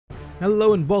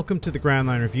Hello and welcome to the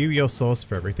GrandLineReview, your source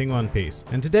for everything One Piece.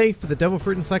 And today, for the Devil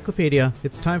Fruit Encyclopedia,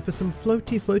 it's time for some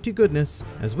floaty goodness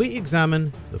as we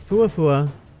examine the Fuwa Fuwa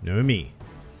no Mi.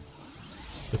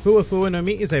 The Fuwa Fuwa no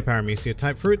Mi is a paramecia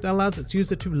type fruit that allows its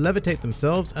user to levitate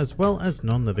themselves as well as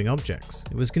non-living objects.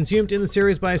 It was consumed in the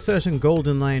series by a certain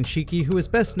Golden Lion Shiki, who is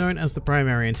best known as the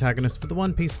primary antagonist for the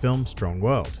One Piece film Strong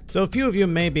World. So a few of you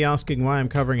may be asking why I'm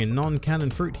covering a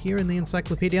non-canon fruit here in the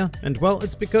encyclopedia, and well,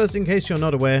 it's because, in case you're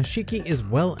not aware, Shiki is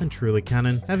well and truly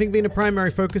canon, having been a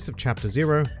primary focus of Chapter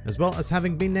 0, as well as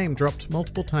having been name-dropped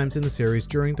multiple times in the series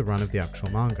during the run of the actual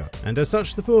manga. And as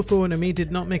such, the Fuwa Fuwa no Mi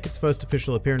did not make its first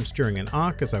official appearance during an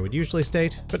arc, as I would usually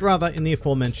state, but rather in the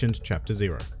aforementioned Chapter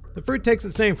 0. The fruit takes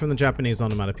its name from the Japanese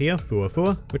onomatopoeia Fuwa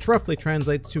Fuwa, which roughly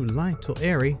translates to light or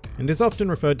airy, and is often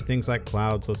referred to things like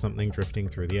clouds or something drifting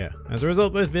through the air. As a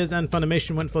result, both Viz and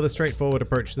Funimation went for the straightforward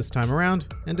approach this time around,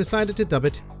 and decided to dub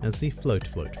it as the float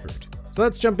fruit. So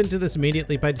let's jump into this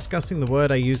immediately by discussing the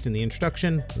word I used in the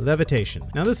introduction, levitation.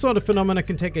 Now this sort of phenomena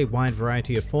can take a wide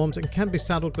variety of forms and can be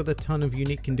saddled with a ton of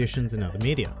unique conditions in other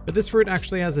media. But this fruit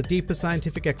actually has a deeper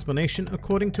scientific explanation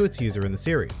according to its user in the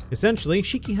series. Essentially,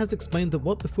 Shiki has explained that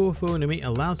what the Fuwa Fuwa no Mi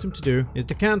allows him to do is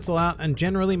to cancel out and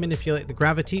generally manipulate the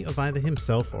gravity of either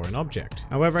himself or an object.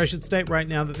 However, I should state right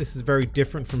now that this is very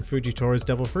different from Fujitori's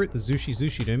devil fruit, the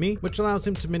Zushi no Mi, which allows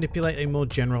him to manipulate a more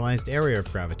generalized area of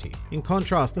gravity. In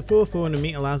contrast, the Fuwa Fuwa no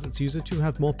Mi allows its user to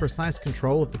have more precise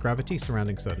control of the gravity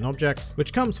surrounding certain objects,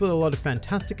 which comes with a lot of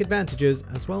fantastic advantages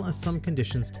as well as some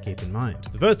conditions to keep in mind.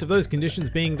 The first of those conditions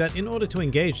being that in order to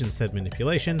engage in said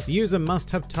manipulation, the user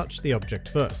must have touched the object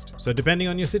first. So depending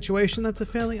on your situation, that's a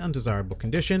fairly undesirable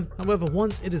condition. However,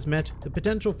 once it is met, the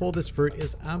potential for this fruit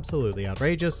is absolutely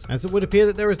outrageous, as it would appear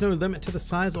that there is no limit to the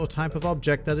size or type of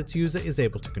object that its user is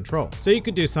able to control. So you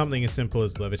could do something as simple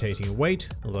as levitating a weight,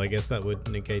 although I guess that would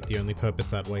negate the only purpose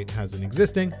that weight has in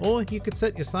existence, or you could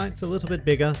set your sights a little bit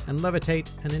bigger and levitate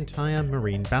an entire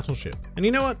marine battleship. And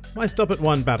you know what? Why stop at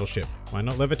one battleship? Why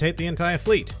not levitate the entire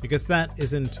fleet? Because that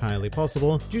is entirely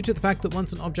possible due to the fact that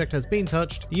once an object has been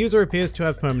touched, the user appears to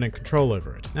have permanent control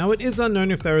over it. Now, it is unknown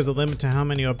if there is a limit to how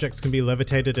many objects can be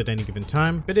levitated at any given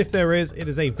time, but if there is, it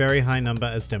is a very high number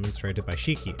as demonstrated by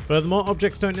Shiki. Furthermore,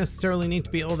 objects don't necessarily need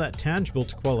to be all that tangible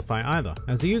to qualify either,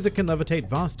 as the user can levitate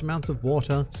vast amounts of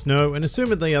water, snow, and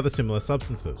assumedly other similar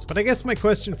substances. But I guess my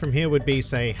question from here would be,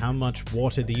 say, how much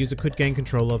water the user could gain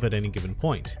control of at any given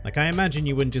point. Like, I imagine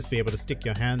you wouldn't just be able to stick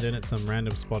your hand in at some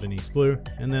random spot in East Blue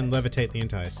and then levitate the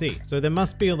entire sea. So there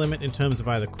must be a limit in terms of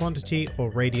either quantity or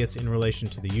radius in relation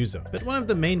to the user. But one of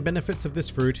the main benefits of this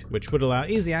fruit, which would allow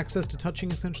easy access to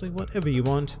touching essentially whatever you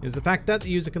want, is the fact that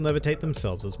the user can levitate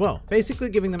themselves as well, basically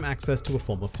giving them access to a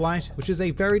form of flight, which is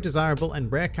a very desirable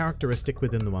and rare characteristic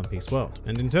within the One Piece world.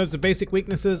 And in terms of basic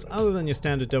weaknesses, other than your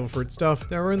standard devil fruit stuff,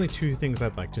 there are only two things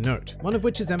I'd like to note. One of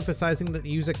which is emphasizing that the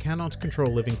user cannot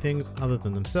control living things other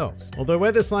than themselves. Although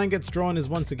where this line gets drawn is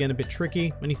once again a bit tricky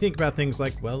when you think about things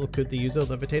like, well, could the user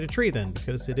levitate a tree then?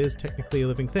 Because it is technically a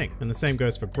living thing. And the same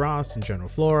goes for grass and general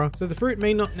flora, so the fruit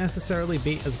may not necessarily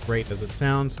be as great as it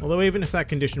sounds, although even if that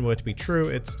condition were to be true,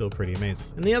 it's still pretty amazing.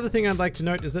 And the other thing I'd like to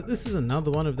note is that this is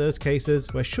another one of those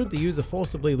cases where should the user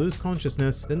forcibly lose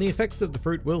consciousness, then the effects of the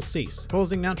fruit will cease,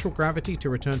 causing natural gravity to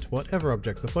return to whatever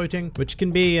objects are floating, which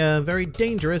can be very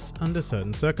dangerous under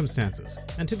certain circumstances.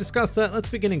 And to discuss that, let's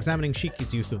begin examining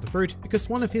Shiki's use of the fruit, because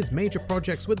one of his major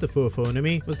projects with the Fuwa Fuwa no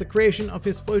Mi was the creation of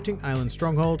his floating island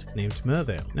stronghold named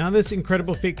Mervale. Now this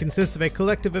incredible feat consists of a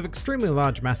collective of extremely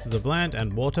large masses of land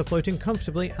and water floating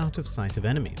comfortably out of sight of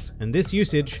enemies. And this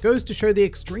usage goes to show the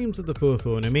extremes of the Fuwa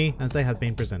Fuwa no Mi as they have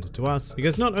been presented to us,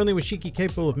 because not only was Shiki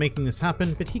capable of making this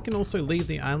happen, but he can also leave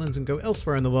the islands and go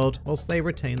elsewhere in the world whilst they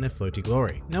retain their floaty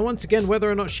glory. Now once again, whether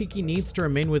or not Shiki needs to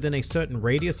remain within a certain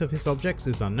radius of his objects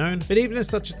is unknown, but even if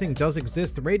such a thing does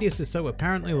exist, the radius is so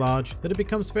apparently large that it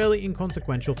becomes fairly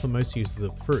inconsequential for most uses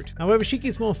of the fruit. However,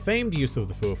 Shiki's more famed use of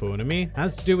the Fuwa Fuwa no Mi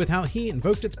has to do with how he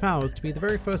invoked its powers to be the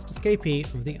very first escapee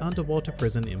of the underwater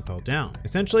prison Impel Down.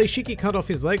 Essentially, Shiki cut off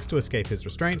his legs to escape his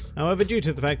restraints. However, due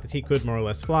to the fact that he could more or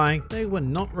less fly, they were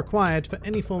not required for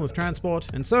any form of transport,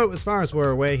 and so as far as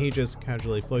we're aware, he just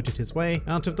casually floated his way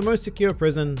out of the most secure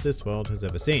prison this world has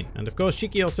ever seen. And of course,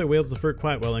 Shiki also wields the fruit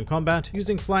quite well in combat,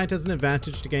 using flight as an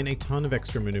advantage to gain a ton of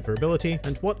extra maneuverability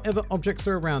and whatever objects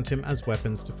are around him as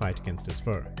weapons to fight against his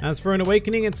foe. As for an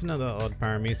awakening, it's another odd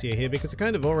paramecia here because it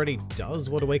kind of already does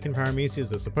what awakened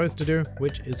paramecias are supposed to do,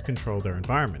 which is control their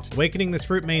environment. Awakening this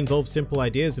fruit may involve simple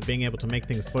ideas of being able to make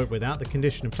things float without the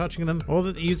condition of touching them, or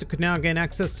that the user could now gain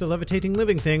access to levitating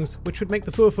living things, which would make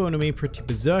the Fuwa Fuwa no Mi pretty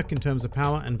berserk in terms of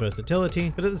power and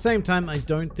versatility, but at the same time, I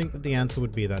don't think that the answer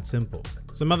would be that simple.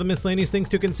 Some other miscellaneous things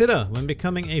to consider when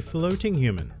becoming a floating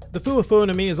human. The Fuwa Fuwa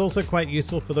no Mi is also quite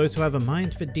useful for those who have a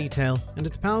mind for detail, and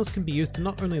its powers can be used to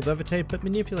not only levitate but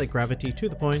manipulate gravity to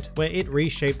the point where it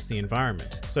reshapes the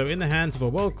environment. So in the hands of a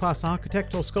world-class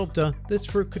architect or sculptor, this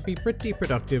fruit could be pretty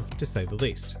productive to say the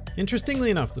least.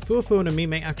 Interestingly enough, the Fuwa Fuwa no Mi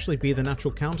may actually be the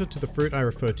natural counter to the fruit I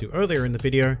referred to earlier in the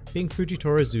video, being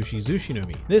Fujitori's Zushi no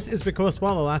Mi. This is because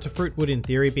while the latter fruit would in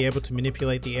theory be able to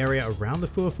manipulate the area around the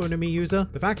Fuwa Fuwa no Mi user,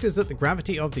 the fact is that the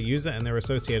gravity of the user and their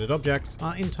associated objects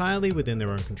are entirely within their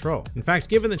own control. In fact,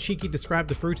 given that Shiki described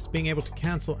the fruit as being able to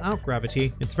cancel out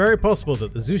gravity, it's very possible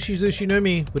that the Zushi no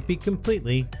Mi would be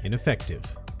completely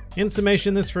ineffective. In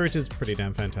summation, this fruit is pretty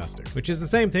damn fantastic, which is the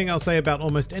same thing I'll say about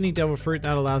almost any devil fruit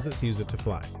that allows its user to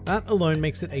fly. That alone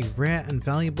makes it a rare and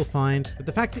valuable find, but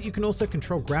the fact that you can also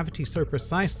control gravity so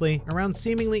precisely around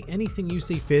seemingly anything you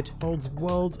see fit holds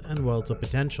worlds and worlds of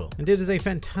potential, and it is a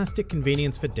fantastic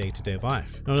convenience for day-to-day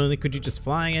life. Not only could you just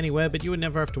fly anywhere, but you would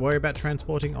never have to worry about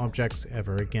transporting objects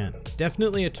ever again.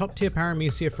 Definitely a top-tier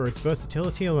paramecia for its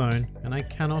versatility alone, and I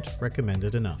cannot recommend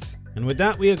it enough. And with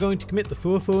that, we are going to commit the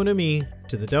Fuwa Fuwa no Mi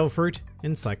to the Devil Fruit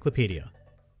Encyclopedia.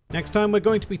 Next time, we're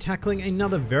going to be tackling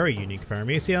another very unique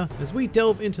paramecia as we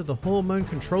delve into the hormone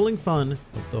controlling fun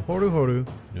of the Horu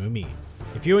no Mi.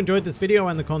 If you enjoyed this video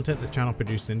and the content this channel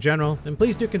produces in general, then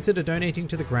please do consider donating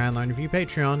to the GrandLineReview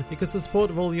Patreon, because the support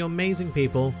of all you amazing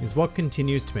people is what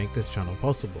continues to make this channel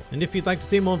possible. And if you'd like to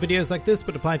see more videos like this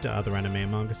but applied to other anime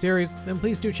and manga series, then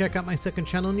please do check out my second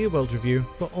channel, New World Review,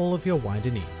 for all of your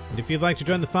wider needs. And if you'd like to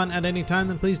join the fun at any time,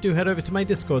 then please do head over to my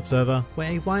Discord server,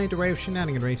 where a wide array of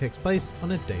shenaniganry takes place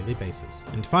on a daily basis.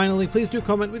 And finally, please do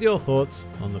comment with your thoughts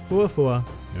on the Fuwa Fuwa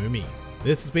no Mi.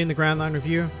 This has been the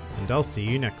GrandLineReview, and I'll see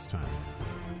you next time.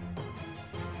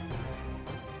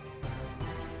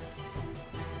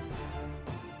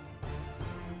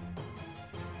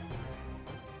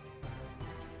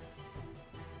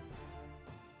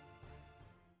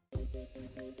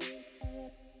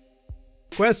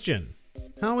 Question: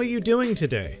 how are you doing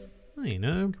today? Well, you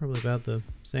know, probably about the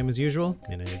same as usual.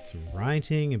 I did some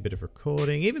writing, a bit of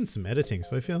recording, even some editing,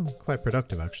 so I feel quite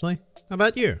productive actually. How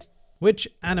about you? Which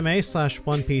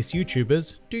anime/One Piece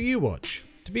YouTubers do you watch?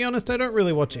 To be honest, I don't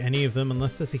really watch any of them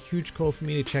unless there's a huge call for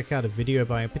me to check out a video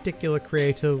by a particular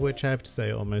creator, which I have to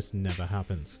say almost never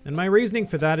happens. And my reasoning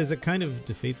for that is it kind of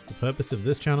defeats the purpose of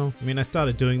this channel. I mean, I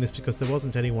started doing this because there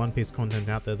wasn't any One Piece content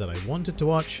out there that I wanted to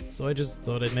watch, so I just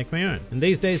thought I'd make my own. And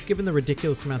these days, given the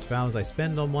ridiculous amount of hours I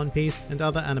spend on One Piece and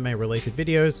other anime related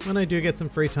videos, when I do get some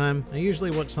free time, I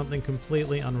usually watch something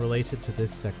completely unrelated to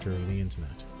this sector of the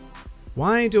internet.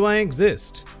 Why do I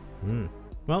exist?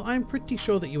 Well, I'm pretty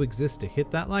sure that you exist to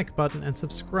hit that like button and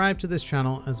subscribe to this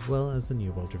channel as well as the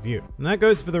New World Review. And that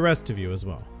goes for the rest of you as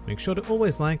well. Make sure to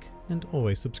always like and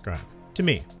always subscribe. To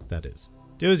me, that is.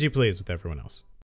 Do as you please with everyone else.